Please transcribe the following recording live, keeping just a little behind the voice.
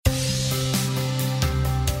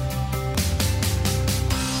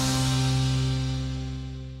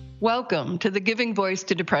Welcome to the Giving Voice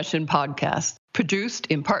to Depression podcast, produced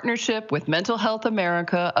in partnership with Mental Health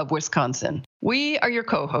America of Wisconsin. We are your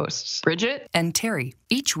co-hosts, Bridget and Terry.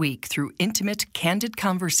 Each week, through intimate, candid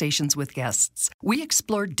conversations with guests, we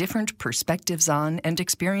explore different perspectives on and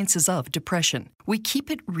experiences of depression. We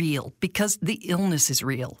keep it real because the illness is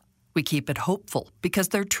real. We keep it hopeful because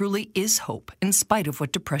there truly is hope in spite of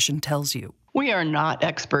what depression tells you. We are not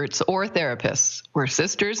experts or therapists. We're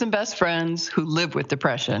sisters and best friends who live with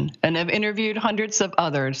depression and have interviewed hundreds of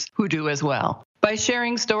others who do as well. By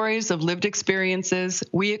sharing stories of lived experiences,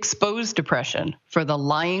 we expose depression for the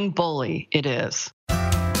lying bully it is.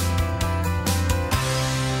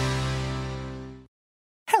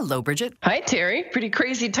 Hello, Bridget. Hi, Terry. Pretty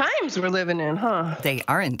crazy times we're living in, huh? They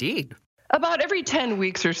are indeed. About every 10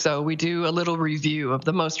 weeks or so, we do a little review of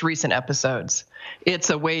the most recent episodes. It's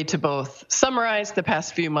a way to both summarize the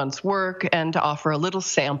past few months' work and to offer a little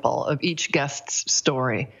sample of each guest's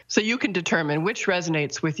story, so you can determine which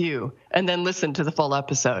resonates with you and then listen to the full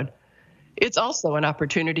episode. It's also an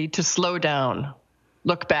opportunity to slow down,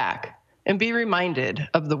 look back, and be reminded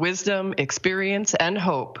of the wisdom, experience, and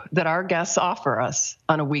hope that our guests offer us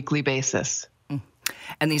on a weekly basis.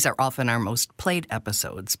 And these are often our most played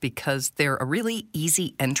episodes because they're a really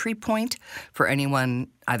easy entry point for anyone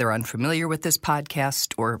either unfamiliar with this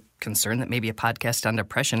podcast or concerned that maybe a podcast on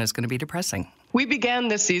depression is going to be depressing. We began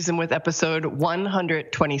this season with episode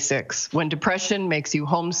 126, When Depression Makes You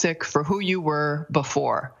Homesick for Who You Were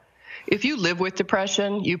Before. If you live with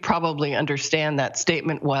depression, you probably understand that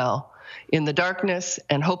statement well. In the darkness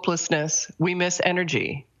and hopelessness, we miss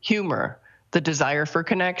energy, humor, the desire for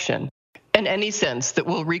connection, and any sense that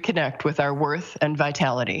we'll reconnect with our worth and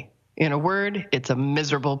vitality. In a word, it's a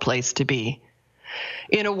miserable place to be.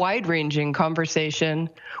 In a wide-ranging conversation,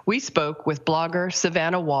 we spoke with blogger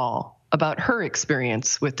Savannah Wall about her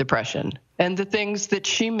experience with depression and the things that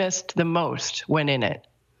she missed the most when in it,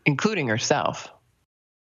 including herself.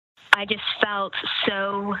 I just felt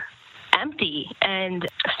so empty and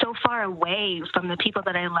so far away from the people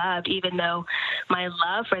that I loved, even though my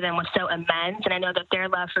love for them was so immense, and I know that their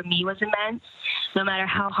love for me was immense. No matter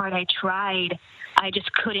how hard I tried, I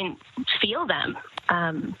just couldn't feel them.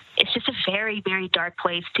 It's just a very, very dark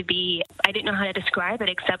place to be. I didn't know how to describe it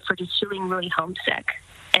except for just feeling really homesick,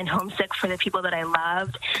 and homesick for the people that I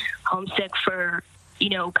loved, homesick for,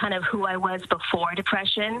 kind of who I was before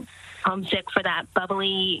depression, homesick for that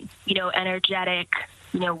bubbly, energetic,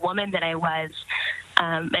 woman that I was.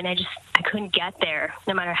 And I couldn't get there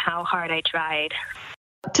no matter how hard I tried.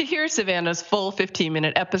 To hear Savannah's full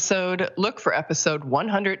 15-minute episode, look for episode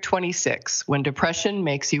 126, When Depression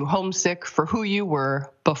Makes You Homesick for Who You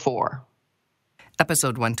Were Before.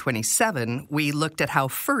 Episode 127, we looked at how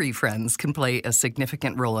furry friends can play a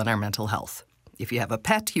significant role in our mental health. If you have a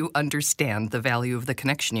pet, you understand the value of the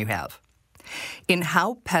connection you have. In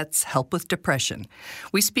How Pets Help with Depression,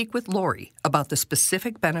 we speak with Lori about the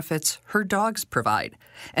specific benefits her dogs provide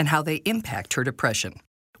and how they impact her depression.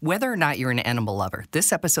 Whether or not you're an animal lover,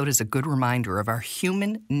 this episode is a good reminder of our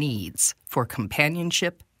human needs for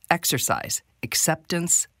companionship, exercise,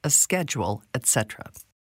 acceptance, a schedule, etc.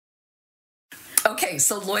 Okay,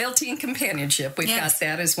 so loyalty and companionship, we've got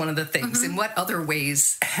that as one of the things. Mm-hmm. In what other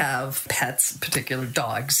ways have pets, particular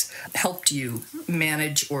dogs, helped you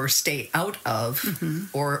manage or stay out of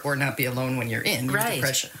or not be alone when you're in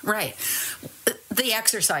depression? Right. The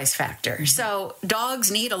exercise factor. So dogs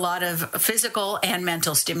need a lot of physical and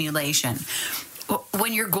mental stimulation.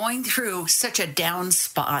 When you're going through such a down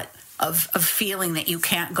spot of feeling that you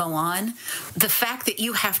can't go on, the fact that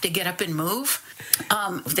you have to get up and move,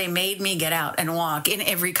 they made me get out and walk in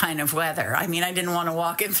every kind of weather. I mean, I didn't want to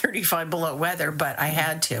walk in 35 below weather, but I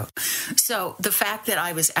had to. So the fact that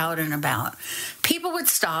I was out and about, people would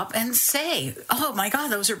stop and say, "Oh my God,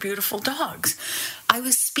 those are beautiful dogs." I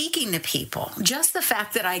was speaking to people. Just the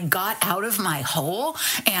fact that I got out of my hole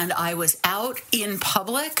and I was out in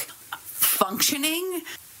public, functioning,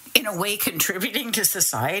 in a way contributing to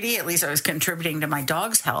society, at least I was contributing to my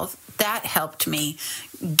dog's health, that helped me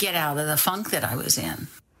get out of the funk that I was in.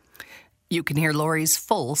 You can hear Lori's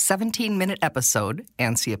full 17-minute episode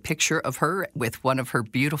and see a picture of her with one of her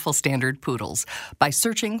beautiful standard poodles by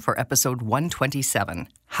searching for episode 127,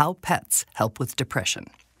 How Pets Help with Depression.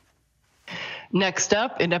 Next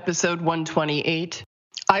up, in episode 128,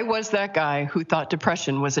 I Was That Guy Who Thought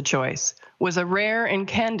Depression Was a Choice, was a rare and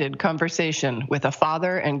candid conversation with a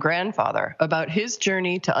father and grandfather about his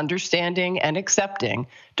journey to understanding and accepting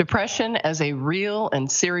depression as a real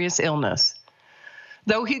and serious illness.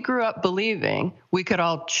 Though he grew up believing we could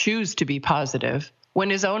all choose to be positive, when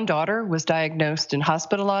his own daughter was diagnosed and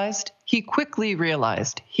hospitalized, he quickly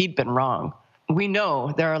realized he'd been wrong. We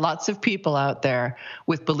know there are lots of people out there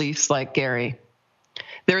with beliefs like Gary.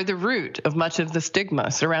 They're the root of much of the stigma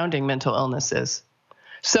surrounding mental illnesses.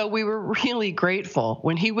 So we were really grateful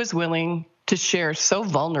when he was willing to share so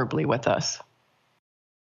vulnerably with us.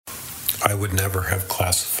 I would never have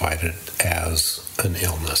classified it as an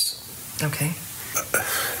illness. Okay.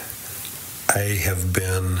 I have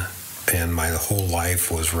been, and my whole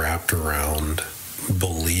life was wrapped around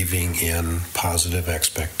believing in positive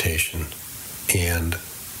expectation. And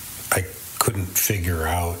I couldn't figure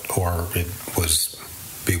out, or it was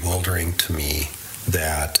bewildering to me,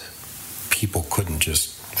 that people couldn't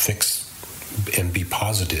just fix and be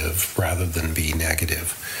positive rather than be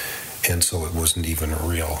negative. And so it wasn't even a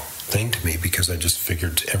real thing to me because I just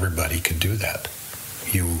figured everybody could do that.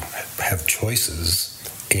 You have choices,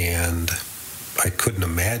 and I couldn't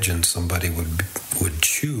imagine somebody would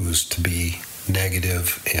choose to be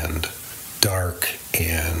negative and dark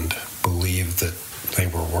and believe that they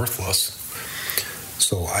were worthless.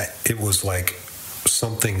 So it was like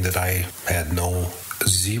something that I had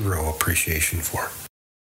zero appreciation for.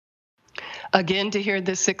 Again, to hear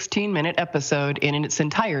this 16-minute episode in its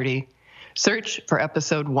entirety, search for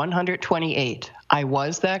episode 128, I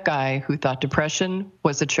Was That Guy Who Thought Depression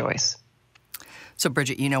Was a Choice. So,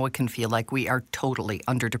 Bridget, you know it can feel like we are totally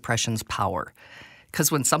under depression's power.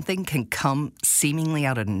 Because when something can come seemingly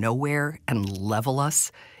out of nowhere and level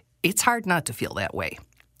us, it's hard not to feel that way.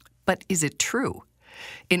 But is it true?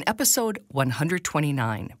 In episode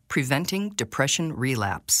 129, Preventing Depression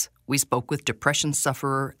Relapse, we spoke with depression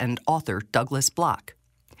sufferer and author Douglas Bloch.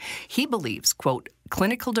 He believes, quote,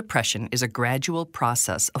 clinical depression is a gradual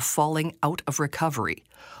process of falling out of recovery,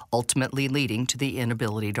 ultimately leading to the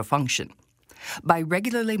inability to function. By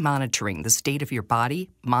regularly monitoring the state of your body,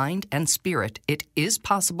 mind, and spirit, it is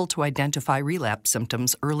possible to identify relapse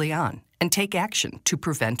symptoms early on and take action to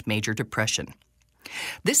prevent major depression.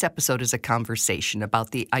 This episode is a conversation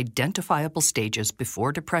about the identifiable stages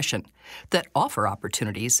before depression that offer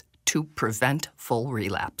opportunities to prevent full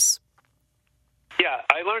relapse. Yeah,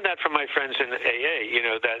 I learned that from my friends in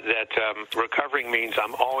AA, that recovering means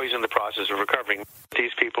I'm always in the process of recovering.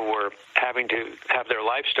 These people were having to have their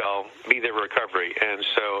lifestyle be their recovery. And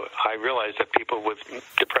so I realized that people with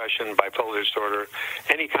depression, bipolar disorder,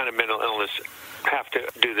 any kind of mental illness have to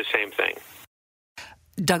do the same thing.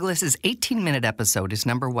 Douglas's 18-minute episode is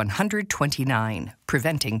number 129,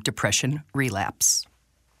 Preventing Depression Relapse.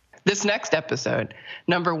 This next episode,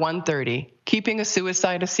 number 130, Keeping a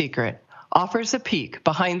Suicide a Secret, offers a peek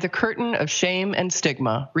behind the curtain of shame and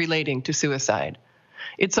stigma relating to suicide.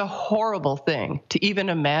 It's a horrible thing to even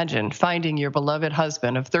imagine finding your beloved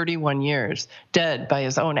husband of 31 years dead by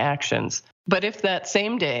his own actions. But if that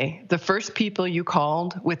same day, the first people you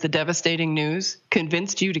called with the devastating news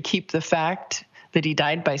convinced you to keep the fact that he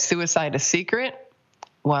died by suicide a secret,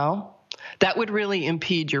 well, that would really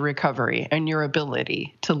impede your recovery and your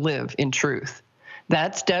ability to live in truth.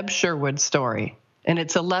 That's Deb Sherwood's story, and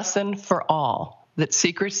it's a lesson for all that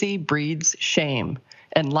secrecy breeds shame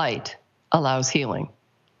and light allows healing.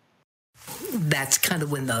 That's kind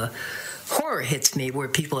of when the horror hits me, where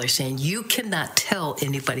people are saying, you cannot tell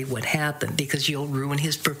anybody what happened because you'll ruin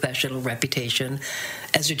his professional reputation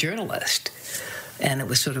as a journalist. And it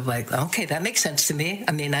was sort of like, okay, that makes sense to me.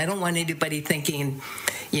 I mean, I don't want anybody thinking,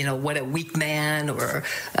 what a weak man or,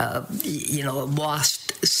 a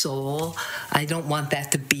lost soul. I don't want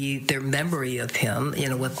that to be their memory of him,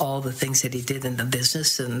 with all the things that he did in the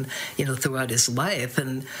business and, throughout his life.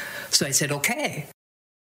 And so I said, okay.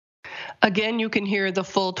 Again, you can hear the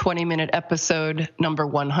full 20-minute episode, number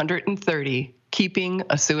 130, Keeping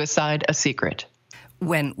a Suicide a Secret.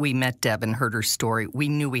 When we met Deb and heard her story, we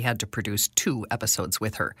knew we had to produce 2 episodes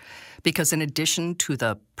with her. Because in addition to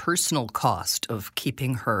the personal cost of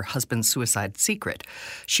keeping her husband's suicide secret,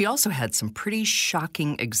 she also had some pretty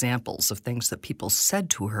shocking examples of things that people said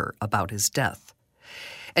to her about his death.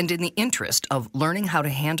 And in the interest of learning how to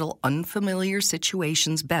handle unfamiliar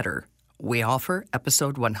situations better, we offer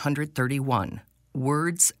episode 131,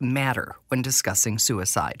 Words Matter When Discussing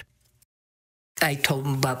Suicide. I told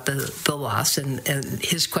him about the loss, and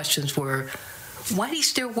his questions were, why do you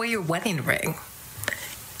still wear your wedding ring?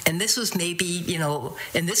 And this was maybe,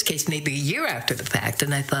 in this case, maybe a year after the fact.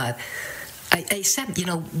 And I thought, I said,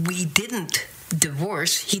 we didn't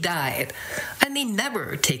divorce. He died. I may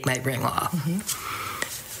never take my ring off.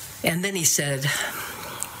 Mm-hmm. And then he said,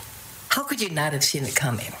 how could you not have seen it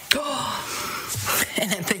coming?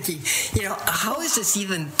 And I'm thinking, how is this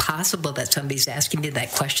even possible that somebody's asking me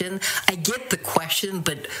that question? I get the question,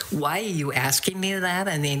 but why are you asking me that?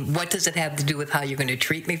 I mean, what does it have to do with how you're going to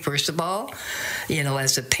treat me, first of all,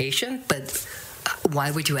 as a patient? But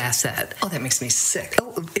Why would you ask that? Oh, that makes me sick.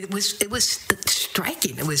 Oh, it was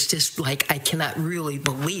striking. It was just like, I cannot really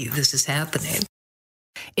believe this is happening.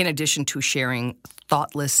 In addition to sharing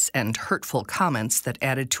thoughtless and hurtful comments that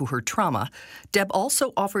added to her trauma, Deb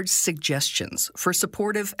also offered suggestions for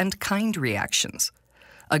supportive and kind reactions.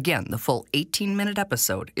 Again, the full 18-minute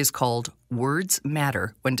episode is called Words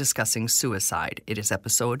Matter When Discussing Suicide. It is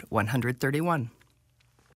episode 131.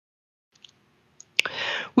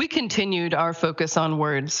 We continued our focus on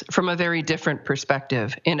words from a very different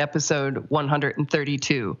perspective in episode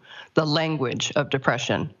 132, The Language of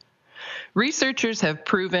Depression. Researchers have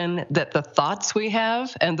proven that the thoughts we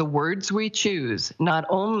have and the words we choose not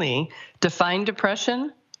only define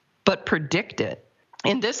depression, but predict it.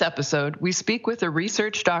 In this episode, we speak with a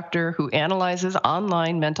research doctor who analyzes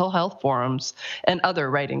online mental health forums and other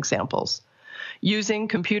writing samples. Using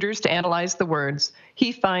computers to analyze the words,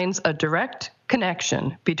 he finds a direct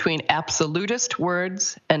connection between absolutist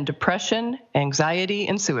words and depression, anxiety,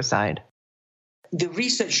 and suicide. The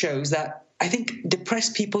research shows that I think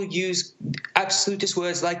depressed people use absolutist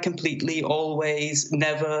words like completely, always,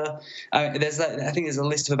 never. I think there's a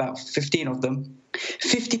list of about 15 of them.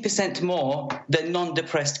 50% more than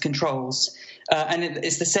non-depressed controls. And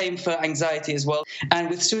it's the same for anxiety as well. And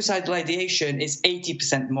with suicidal ideation, it's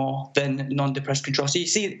 80% more than non-depressed controls. So you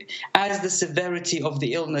see, as the severity of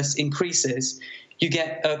the illness increases, you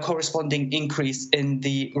get a corresponding increase in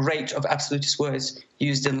the rate of absolutist words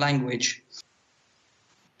used in language.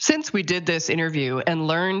 Since we did this interview and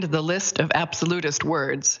learned the list of absolutist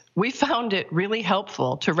words, we found it really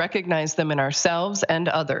helpful to recognize them in ourselves and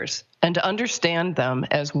others, and to understand them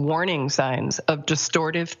as warning signs of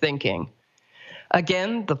distortive thinking.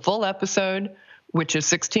 Again, the full episode, which is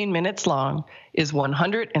 16 minutes long, is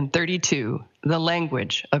 132, The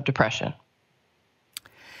Language of Depression.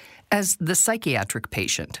 As the psychiatric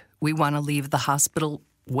patient, we want to leave the hospital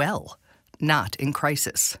well, not in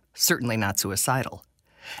crisis, certainly not suicidal.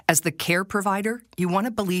 As the care provider, you want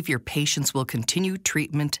to believe your patients will continue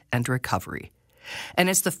treatment and recovery. And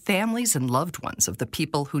as the families and loved ones of the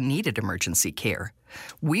people who needed emergency care,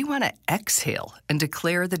 we want to exhale and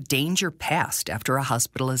declare the danger past after a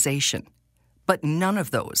hospitalization. But none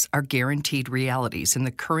of those are guaranteed realities in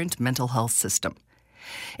the current mental health system.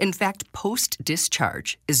 In fact,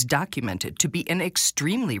 post-discharge is documented to be an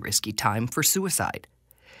extremely risky time for suicide.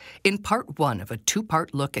 In part one of a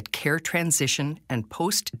two-part look at care transition and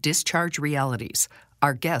post-discharge realities,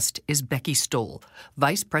 our guest is Becky Stoll,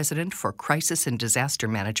 Vice President for Crisis and Disaster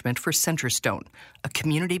Management for Centerstone, a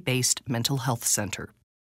community-based mental health center.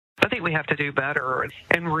 I think we have to do better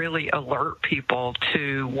and really alert people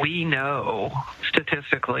to, we know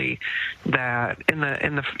statistically that in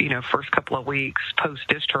the first couple of weeks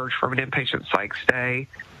post-discharge from an inpatient psych stay,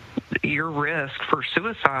 your risk for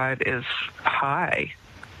suicide is high.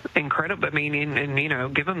 Incredible. I mean,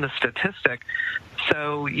 and give them the statistic,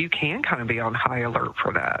 so you can kind of be on high alert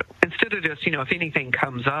for that instead of just, if anything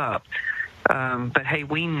comes up. But hey,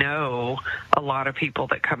 we know a lot of people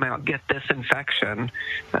that come out get this infection.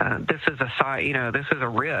 This is a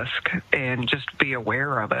risk, and just be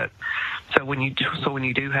aware of it. So when you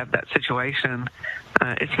do have that situation,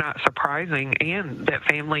 it's not surprising, and that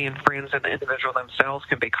family and friends and the individual themselves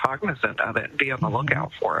can be cognizant of it and be on the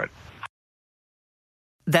lookout for it.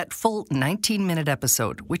 That full 19-minute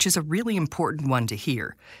episode, which is a really important one to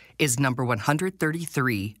hear, is number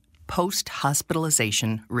 133,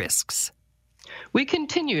 Post-Hospitalization Risks. We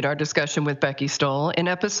continued our discussion with Becky Stoll in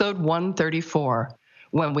episode 134,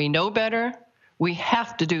 When We Know Better, We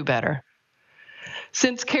Have to Do Better.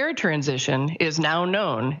 Since care transition is now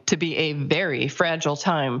known to be a very fragile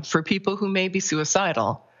time for people who may be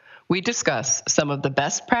suicidal, we discuss some of the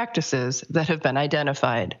best practices that have been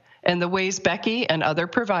identified and the ways Becky and other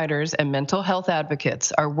providers and mental health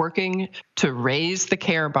advocates are working to raise the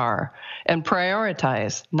care bar and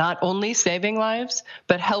prioritize not only saving lives,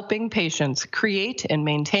 but helping patients create and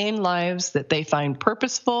maintain lives that they find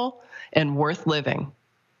purposeful and worth living.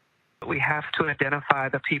 We have to identify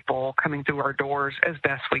the people coming through our doors as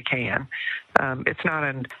best we can. It's not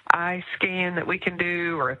an eye scan that we can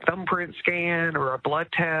do or a thumbprint scan or a blood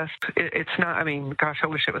test. It's not, I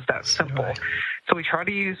wish it was that simple. Right. So we try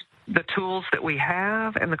to use the tools that we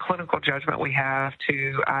have and the clinical judgment we have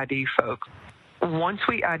to ID folks. Once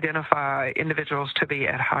we identify individuals to be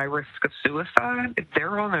at high risk of suicide,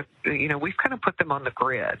 they're on we've kind of put them on the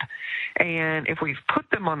grid. And if we've put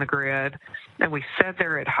them on the grid and we said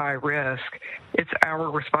they're at high risk, it's our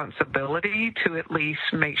responsibility to at least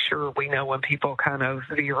make sure we know when people kind of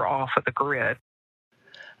veer off of the grid.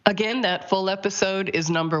 Again, that full episode is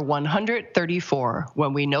number 134.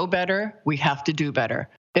 When we know better, we have to do better.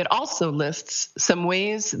 It also lists some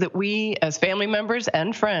ways that we, as family members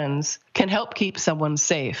and friends, can help keep someone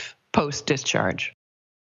safe post-discharge.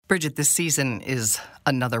 Bridget, this season is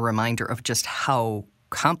another reminder of just how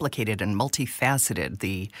complicated and multifaceted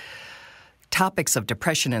the topics of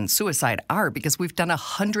depression and suicide are, because we've done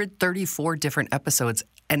 134 different episodes,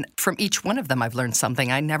 and from each one of them I've learned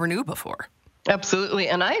something I never knew before. Absolutely.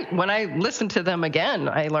 And when I listen to them again,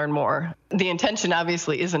 I learn more. The intention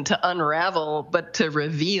obviously isn't to unravel, but to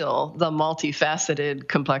reveal the multifaceted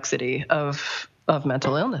complexity of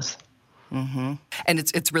mental illness. Mm-hmm. And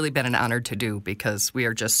it's really been an honor to do, because we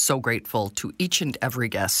are just so grateful to each and every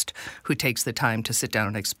guest who takes the time to sit down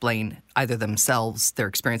and explain either themselves, their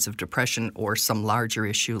experience of depression, or some larger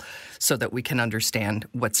issue, so that we can understand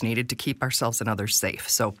what's needed to keep ourselves and others safe.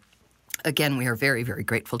 So again, we are very, very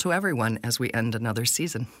grateful to everyone as we end another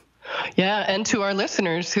season. Yeah, and to our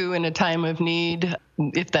listeners who, in a time of need,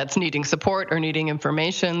 if that's needing support or needing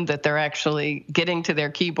information, that they're actually getting to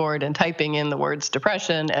their keyboard and typing in the words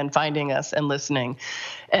depression and finding us and listening.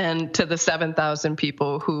 And to the 7,000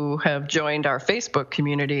 people who have joined our Facebook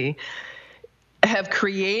community, have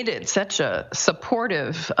created such a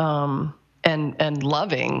supportive and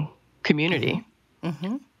loving community.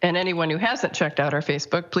 Mm-hmm. And anyone who hasn't checked out our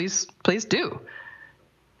Facebook, please do.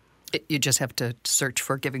 You just have to search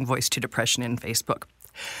for Giving Voice to Depression in Facebook.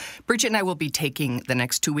 Bridget and I will be taking the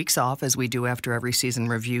next 2 weeks off, as we do after every season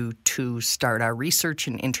review, to start our research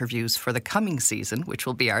and interviews for the coming season, which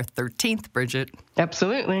will be our 13th, Bridget.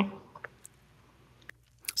 Absolutely.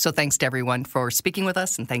 So thanks to everyone for speaking with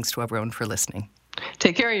us, and thanks to everyone for listening.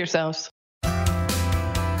 Take care of yourselves.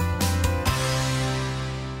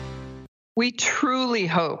 We truly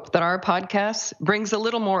hope that our podcast brings a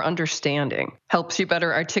little more understanding, helps you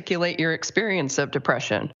better articulate your experience of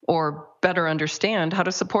depression, or better understand how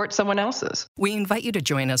to support someone else's. We invite you to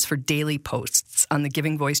join us for daily posts on the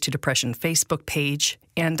Giving Voice to Depression Facebook page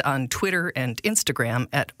and on Twitter and Instagram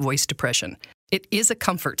at Voice Depression. It is a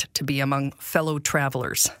comfort to be among fellow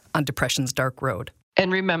travelers on depression's dark road.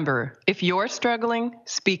 And remember, if you're struggling,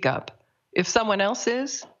 speak up. If someone else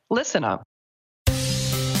is, listen up.